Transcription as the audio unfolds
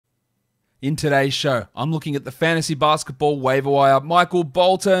In today's show, I'm looking at the fantasy basketball waiver wire. Michael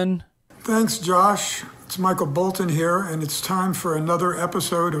Bolton. Thanks, Josh. It's Michael Bolton here, and it's time for another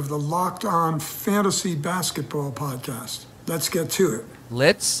episode of the Locked On Fantasy Basketball Podcast. Let's get to it.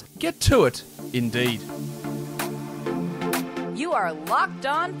 Let's get to it, indeed. You are Locked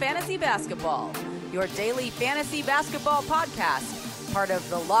On Fantasy Basketball, your daily fantasy basketball podcast, part of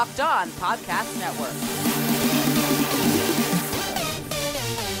the Locked On Podcast Network.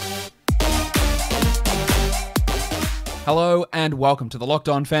 Hello and welcome to the Locked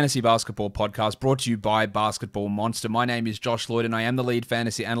On Fantasy Basketball Podcast, brought to you by Basketball Monster. My name is Josh Lloyd and I am the lead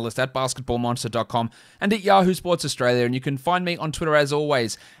fantasy analyst at basketballmonster.com and at Yahoo Sports Australia. And you can find me on Twitter as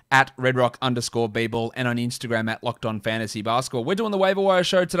always at redrock_bball and on Instagram at Locked On Fantasy Basketball. We're doing the waiver wire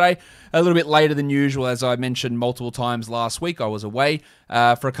show today a little bit later than usual. As I mentioned multiple times last week, I was away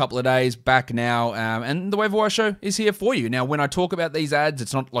for a couple of days, back now, and the waiver wire show is here for you. Now, when I talk about these ads,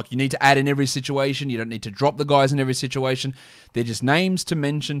 it's not like you need to add in every situation. You don't need to drop the guys in every situation. They're just names to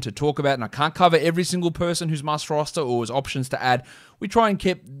mention, to talk about, and I can't cover every single person who's must roster or as options to add. We try and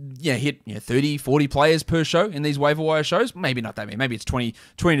hit 30, 40 players per show in these waiver wire shows. Maybe not that many. Maybe it's 20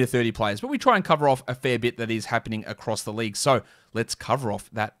 to 30 players. But we try and cover off a fair bit that is happening across the league. So let's cover off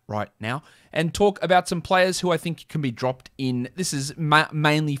that right now and talk about some players who I think can be dropped in. This is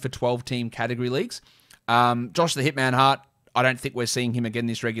mainly for 12-team category leagues. Josh the Hitman Hart, I don't think we're seeing him again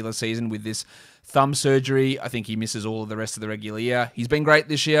this regular season with this thumb surgery. I think he misses all of the rest of the regular year. He's been great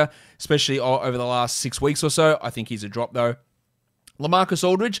this year, especially over the last 6 weeks or so. I think he's a drop, though. LaMarcus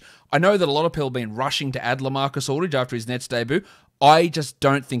Aldridge, I know that a lot of people have been rushing to add LaMarcus Aldridge after his Nets debut. I just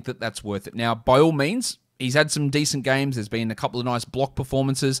don't think that that's worth it. Now, by all means, he's had some decent games. There's been a couple of nice block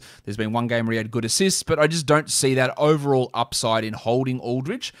performances. There's been one game where he had good assists, but I just don't see that overall upside in holding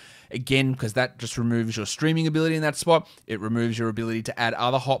Aldridge. Again, because that just removes your streaming ability in that spot. It removes your ability to add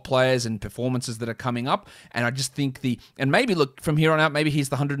other hot players and performances that are coming up. And I just think and maybe look, from here on out, maybe he's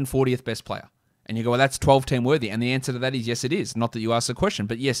the 140th best player. And you go, well, that's 12-team worthy. And the answer to that is yes, it is. Not that you asked the question,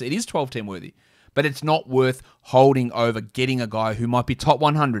 but yes, it is 12-team worthy. But it's not worth holding over getting a guy who might be top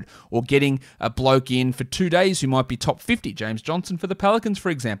 100 or getting a bloke in for 2 days who might be top 50. James Johnson for the Pelicans, for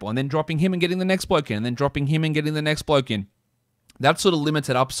example, and then dropping him and getting the next bloke in, and then dropping him and getting the next bloke in. That sort of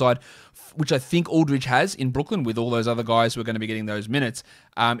limited upside, which I think Aldridge has in Brooklyn with all those other guys who are going to be getting those minutes,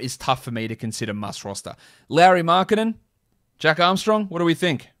 is tough for me to consider must roster. Lauri Markkanen, Jack Armstrong, what do we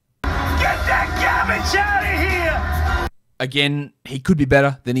think? Get that garbage out of here! Again, he could be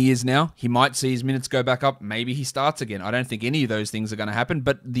better than he is now. He might see his minutes go back up. Maybe he starts again. I don't think any of those things are going to happen,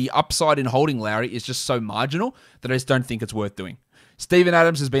 but the upside in holding Lauri is just so marginal that I just don't think it's worth doing. Steven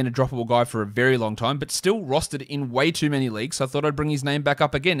Adams has been a droppable guy for a very long time, but still rostered in way too many leagues, so I thought I'd bring his name back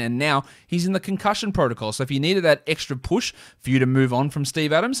up again, and now he's in the concussion protocol, so if you needed that extra push for you to move on from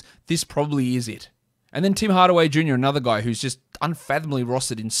Steve Adams, this probably is it. And then Tim Hardaway Jr., another guy who's just unfathomably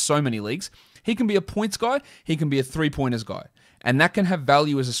rostered in so many leagues. He can be a points guy, he can be a three-pointers guy, and that can have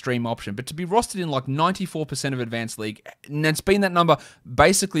value as a stream option, but to be rostered in like 94% of Advanced League, and it's been that number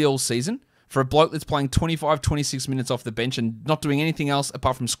basically all season, for a bloke that's playing 25, 26 minutes off the bench and not doing anything else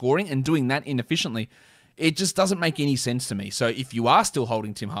apart from scoring and doing that inefficiently, it just doesn't make any sense to me. So if you are still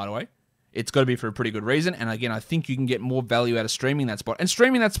holding Tim Hardaway, it's got to be for a pretty good reason. And again, I think you can get more value out of streaming that spot. And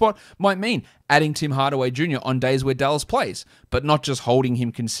streaming that spot might mean adding Tim Hardaway Jr. on days where Dallas plays, but not just holding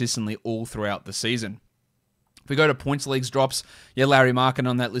him consistently all throughout the season. If we go to points leagues drops, Lauri Markkanen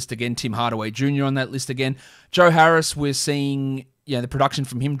on that list again, Tim Hardaway Jr. on that list again. Joe Harris, we're seeing the production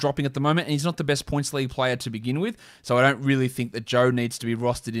from him dropping at the moment, and he's not the best points league player to begin with, so I don't really think that Joe needs to be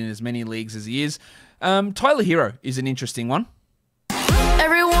rostered in as many leagues as he is. Tyler Hero is an interesting one.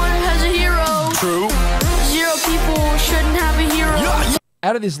 Everyone has a hero. True. 0 people shouldn't have a hero. Yeah.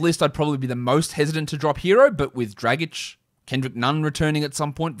 Out of this list, I'd probably be the most hesitant to drop Hero, but with Dragic, Kendrick Nunn returning at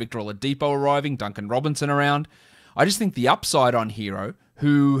some point, Victor Oladipo arriving, Duncan Robinson around, I just think the upside on Hero,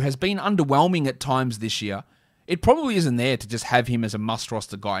 who has been underwhelming at times this year, it probably isn't there to just have him as a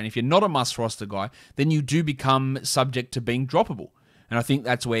must-roster guy. And if you're not a must-roster guy, then you do become subject to being droppable. And I think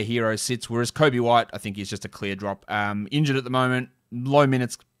that's where Hero sits, whereas Kobe White, I think he's just a clear drop. Injured at the moment, low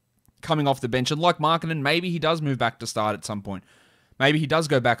minutes coming off the bench. And like Markkanen, maybe he does move back to start at some point. Maybe he does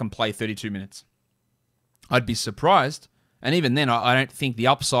go back and play 32 minutes. I'd be surprised. And even then, I don't think the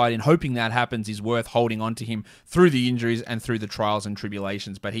upside in hoping that happens is worth holding on to him through the injuries and through the trials and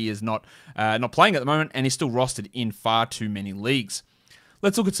tribulations. But he is not playing at the moment, and he's still rostered in far too many leagues.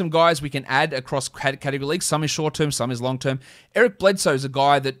 Let's look at some guys we can add across category leagues. Some is short-term, some is long-term. Eric Bledsoe is a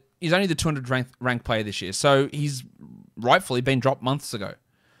guy that is only the 200th ranked player this year, so he's rightfully been dropped months ago.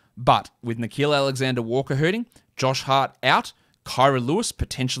 But with Nickeil Alexander-Walker hurting, Josh Hart out, Kyra Lewis,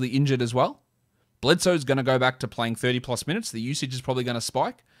 potentially injured as well. Bledsoe's going to go back to playing 30-plus minutes. The usage is probably going to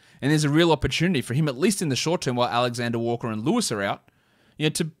spike. And there's a real opportunity for him, at least in the short term, while Alexander Walker and Lewis are out,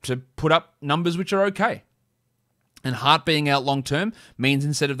 to put up numbers which are okay. And Hart being out long term means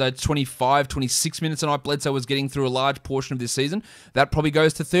instead of those 25, 26 minutes a night Bledsoe was getting through a large portion of this season, that probably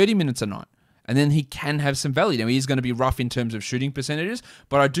goes to 30 minutes a night. And then he can have some value. Now, he's going to be rough in terms of shooting percentages,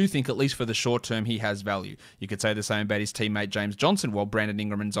 but I do think, at least for the short term, he has value. You could say the same about his teammate James Johnson, while Brandon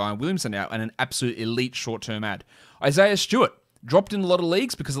Ingram and Zion Williamson are out, and an absolute elite short-term ad. Isaiah Stewart dropped in a lot of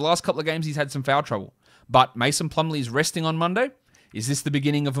leagues because the last couple of games he's had some foul trouble. But Mason Plumlee's resting on Monday. Is this the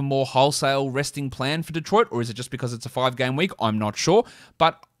beginning of a more wholesale resting plan for Detroit, or is it just because it's a 5-game week? I'm not sure.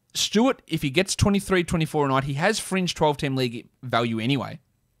 But Stewart, if he gets 23, 24 a night, he has fringe 12-team league value anyway.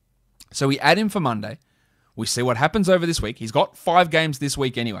 So we add him for Monday. We see what happens over this week. He's got 5 games this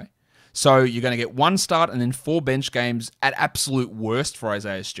week anyway. So you're going to get 1 start and then 4 bench games at absolute worst for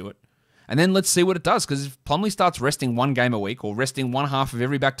Isaiah Stewart. And then let's see what it does, because if Plumlee starts resting 1 game a week or resting 1/2 of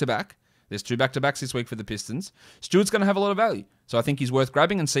every back-to-back, there's 2 back-to-backs this week for the Pistons, Stewart's going to have a lot of value. So I think he's worth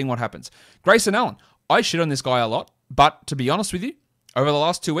grabbing and seeing what happens. Grayson Allen. I shit on this guy a lot, but to be honest with you, over the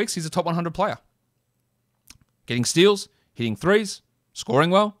last 2 weeks, he's a top 100 player. Getting steals, hitting threes, scoring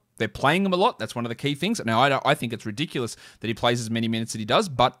well. They're playing him a lot. That's one of the key things. Now, I think it's ridiculous that he plays as many minutes as he does,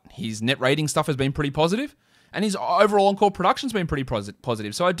 but his net rating stuff has been pretty positive, and his overall on-court production's been pretty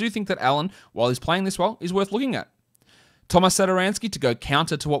positive. So I do think that Allen, while he's playing this well, is worth looking at. Thomas Satoransky, to go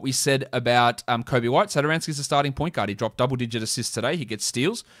counter to what we said about Kobe White. Satoransky's a starting point guard. He dropped double-digit assists today. He gets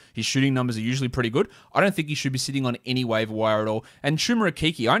steals. His shooting numbers are usually pretty good. I don't think he should be sitting on any waiver wire at all. And Chuma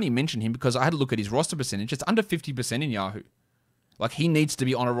Okeke, I only mentioned him because I had a look at his roster percentage. It's under 50% in Yahoo. Like, he needs to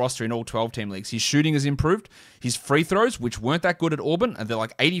be on a roster in all 12-team leagues. His shooting has improved. His free throws, which weren't that good at Auburn, and they're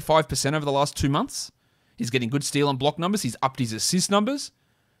like 85% over the last 2 months. He's getting good steal and block numbers. He's upped his assist numbers.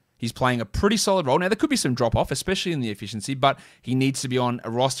 He's playing a pretty solid role. Now, there could be some drop-off, especially in the efficiency, but he needs to be on a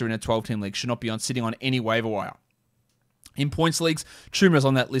roster in a 12-team league. Should not be sitting on any waiver wire. In points leagues, Chuma's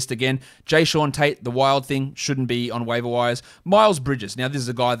on that list again. Jay Sean Tate, the wild thing, shouldn't be on waiver wires. Miles Bridges. Now, this is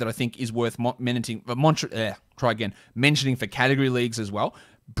a guy that I think is worth mentioning for category leagues as well.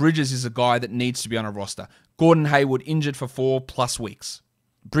 Bridges is a guy that needs to be on a roster. Gordon Hayward injured for 4+ weeks.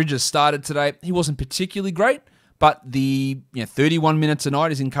 Bridges started today. He wasn't particularly great, but the 31 minutes a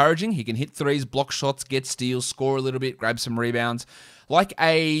night is encouraging. He can hit threes, block shots, get steals, score a little bit, grab some rebounds. Like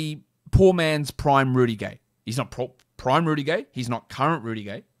a poor man's prime Rudy Gay. He's not prime Rudy Gay. He's not current Rudy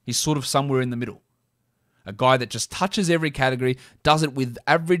Gay. He's sort of somewhere in the middle. A guy that just touches every category, does it with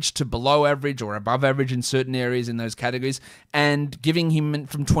average to below average or above average in certain areas in those categories, and giving him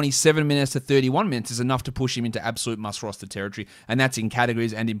from 27 minutes to 31 minutes is enough to push him into absolute must-roster territory, and that's in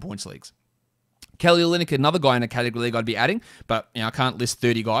categories and in points leagues. Kelly Olynyk, another guy in a category league I'd be adding, but I can't list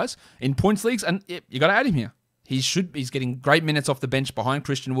 30 guys. In points leagues, and you got to add him here. He's getting great minutes off the bench behind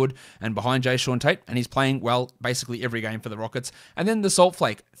Christian Wood and behind Jay Sean Tate, and he's playing well basically every game for the Rockets. And then the salt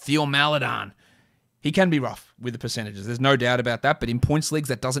flake, Theo Maledon. He can be rough with the percentages. There's no doubt about that, but in points leagues,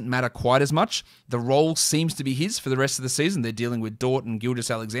 that doesn't matter quite as much. The role seems to be his for the rest of the season. They're dealing with Dort and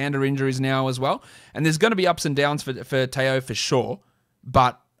Gilgeous-Alexander injuries now as well, and there's going to be ups and downs for Teo for sure,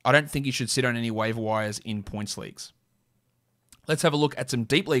 but I don't think he should sit on any waiver wires in points leagues. Let's have a look at some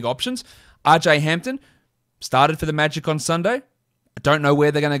deep league options. RJ Hampton started for the Magic on Sunday. I don't know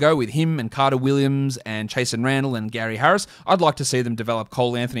where they're going to go with him and Carter Williams and Chasen Randall and Gary Harris. I'd like to see them develop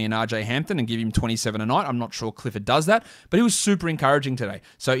Cole Anthony and RJ Hampton and give him 27 a night. I'm not sure Clifford does that, but he was super encouraging today.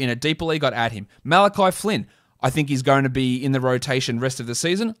 So in a deeper league, I'd add him. Malachi Flynn. I think he's going to be in the rotation rest of the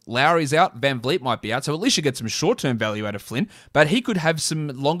season. Lowry's out. Van Vliet might be out. So at least you get some short-term value out of Flynn, but he could have some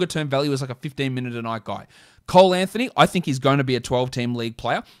longer-term value as like a 15-minute-a-night guy. Cole Anthony, I think he's going to be a 12-team league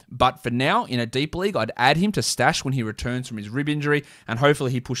player, but for now, in a deep league, I'd add him to stash when he returns from his rib injury, and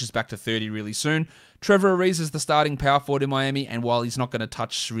hopefully he pushes back to 30 really soon. Trevor Ariza is the starting power forward in Miami, and while he's not going to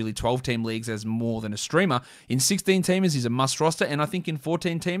touch really 12-team leagues as more than a streamer, in 16-teamers, he's a must-roster, and I think in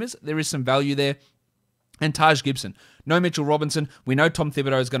 14-teamers, there is some value there. And Taj Gibson. No Mitchell Robinson. We know Tom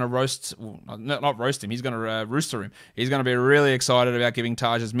Thibodeau is going to not roast him. He's going to rooster him. He's going to be really excited about giving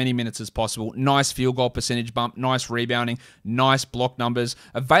Taj as many minutes as possible. Nice field goal percentage bump. Nice rebounding. Nice block numbers.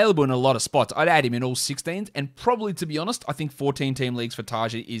 Available in a lot of spots. I'd add him in all 16s. And probably, to be honest, I think 14-team leagues for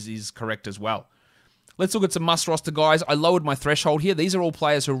Taj is correct as well. Let's look at some must-roster guys. I lowered my threshold here. These are all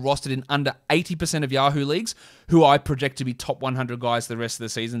players who are rostered in under 80% of Yahoo leagues, who I project to be top 100 guys the rest of the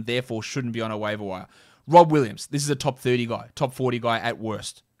season, therefore shouldn't be on a waiver wire. Rob Williams, this is a top 30 guy, top 40 guy at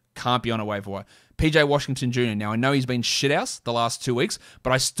worst. Can't be on a waiver wire. PJ Washington Jr. Now, I know he's been shithouse the last 2 weeks,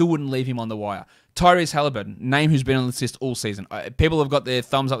 but I still wouldn't leave him on the wire. Tyrese Halliburton, name who's been on the list all season. People have got their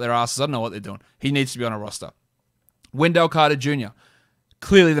thumbs up their asses. I don't know what they're doing. He needs to be on a roster. Wendell Carter Jr.,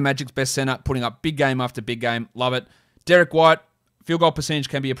 clearly the Magic's best center, putting up big game after big game. Love it. Derek White, field goal percentage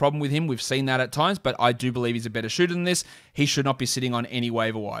can be a problem with him. We've seen that at times, but I do believe he's a better shooter than this. He should not be sitting on any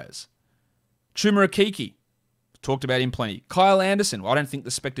waiver wires. Chuma Okeke, talked about him plenty. Kyle Anderson. Well, I don't think the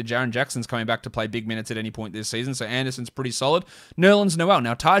Spectre Jaren Jackson's coming back to play big minutes at any point this season, so Anderson's pretty solid. Nerlens Noel.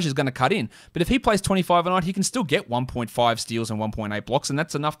 Now, Taj is going to cut in, but if he plays 25 a night, he can still get 1.5 steals and 1.8 blocks, and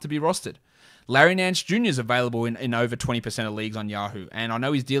that's enough to be rostered. Larry Nance Jr. is available in over 20% of leagues on Yahoo, and I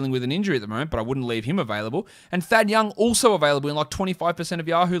know he's dealing with an injury at the moment, but I wouldn't leave him available. And Thad Young, also available in like 25% of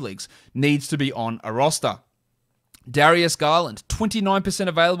Yahoo leagues, needs to be on a roster. Darius Garland, 29%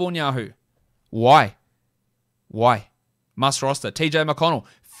 available in Yahoo. Why? Must roster. TJ McConnell,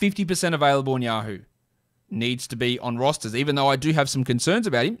 50% available in Yahoo. Needs to be on rosters, even though I do have some concerns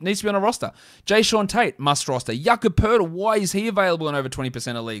about him. Needs to be on a roster. Jayshawn Tate, must roster. Jakob Poeltl, why is he available in over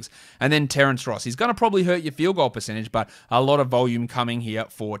 20% of leagues? And then Terrence Ross. He's going to probably hurt your field goal percentage, but a lot of volume coming here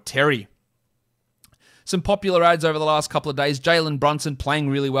for Terry. Some popular ads over the last couple of days. Jalen Brunson playing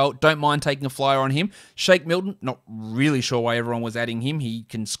really well. Don't mind taking a flyer on him. Shake Milton, not really sure why everyone was adding him. He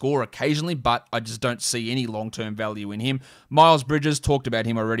can score occasionally, but I just don't see any long-term value in him. Miles Bridges, talked about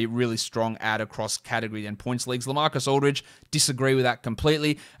him already. Really strong ad across category and points leagues. LaMarcus Aldridge, disagree with that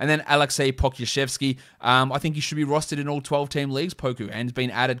completely. And then Alexei Pokusevski, I think he should be rostered in all 12-team leagues, Poku, and has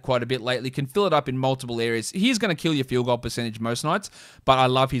been added quite a bit lately. Can fill it up in multiple areas. He's going to kill your field goal percentage most nights, but I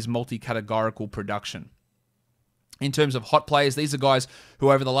love his multi-categorical production. In terms of hot players, these are guys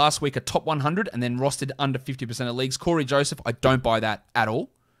who over the last week are top 100 and then rostered under 50% of leagues. Corey Joseph, I don't buy that at all.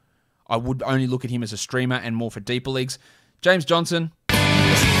 I would only look at him as a streamer and more for deeper leagues. James Johnson.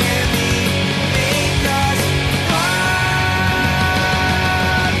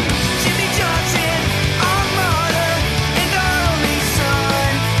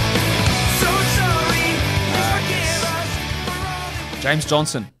 James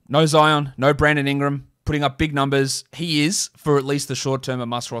Johnson. No Zion, no Brandon Ingram. Putting up big numbers. He is, for at least the short term, a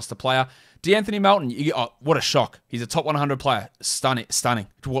must-roster player. D'Anthony Melton, what a shock. He's a top 100 player. Stunning.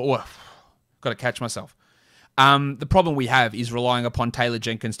 Got to catch myself. The problem we have is relying upon Taylor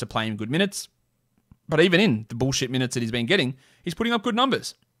Jenkins to play him good minutes. But even in the bullshit minutes that he's been getting, he's putting up good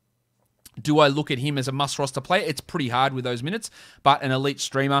numbers. Do I look at him as a must-roster player? It's pretty hard with those minutes, but an elite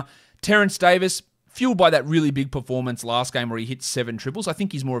streamer. Terrence Davis, fueled by that really big performance last game where he hit 7 triples. I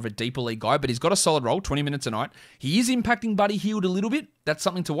think he's more of a deeper league guy, but he's got a solid role, 20 minutes a night. He is impacting Buddy Hield a little bit. That's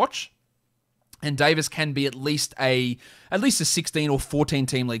something to watch. And Davis can be at least a 16 or 14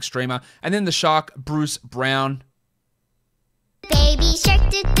 team league streamer. And then the Shark, Bruce Brown. Baby Shark.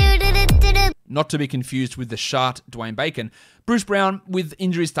 Not to be confused with the Shart, Dwayne Bacon. Bruce Brown, with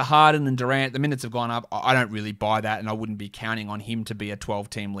injuries to Harden and Durant, the minutes have gone up. I don't really buy that, and I wouldn't be counting on him to be a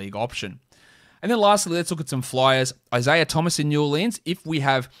 12-team league option. And then lastly, let's look at some flyers. Isaiah Thomas in New Orleans. If we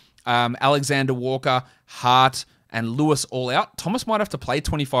have Alexander Walker, Hart, and Lewis all out, Thomas might have to play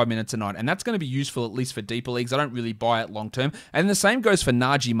 25 minutes a night, and that's going to be useful at least for deeper leagues. I don't really buy it long term. And the same goes for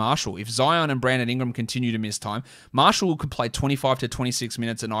Najee Marshall. If Zion and Brandon Ingram continue to miss time, Marshall could play 25 to 26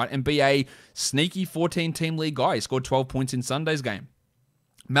 minutes a night and be a sneaky 14-team league guy. He scored 12 points in Sunday's game.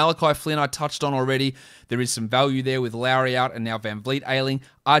 Malachi Flynn, I touched on already. There is some value there with Lowry out and now Van Vliet ailing.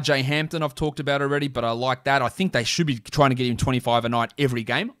 RJ Hampton, I've talked about already, but I like that. I think they should be trying to get him 25 a night every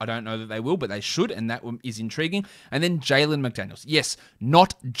game. I don't know that they will, but they should, and that is intriguing. And then Jalen McDaniels. Yes,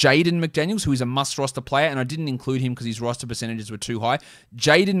 not Jaden McDaniels, who is a must-roster player, and I didn't include him because his roster percentages were too high.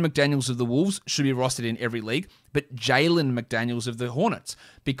 Jaden McDaniels of the Wolves should be rostered in every league, but Jalen McDaniels of the Hornets,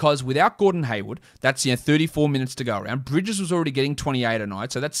 because without Gordon Hayward, that's 34 minutes to go around. Bridges was already getting 28 a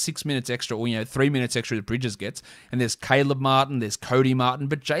night, so that's 6 minutes extra, or 3 minutes extra that Bridges gets. And there's Caleb Martin, there's Cody Martin,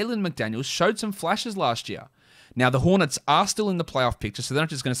 but Jalen McDaniels showed some flashes last year. Now, the Hornets are still in the playoff picture, so they're not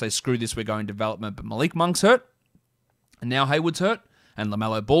just going to say, screw this, we're going development, but Malik Monk's hurt, and now Hayward's hurt, and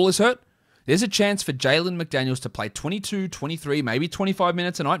LaMelo Ball is hurt. There's a chance for Jalen McDaniels to play 22, 23, maybe 25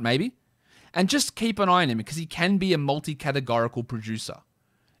 minutes a night, maybe. And just keep an eye on him because he can be a multi-categorical producer.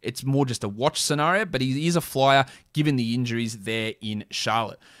 It's more just a watch scenario, but he is a flyer given the injuries there in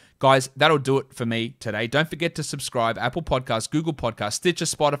Charlotte. Guys, that'll do it for me today. Don't forget to subscribe, Apple Podcasts, Google Podcasts, Stitcher,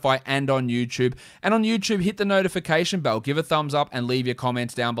 Spotify, and on YouTube. And on YouTube, hit the notification bell, give a thumbs up, and leave your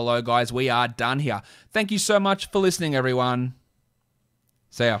comments down below, guys. We are done here. Thank you so much for listening, everyone.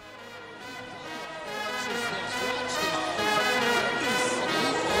 See ya.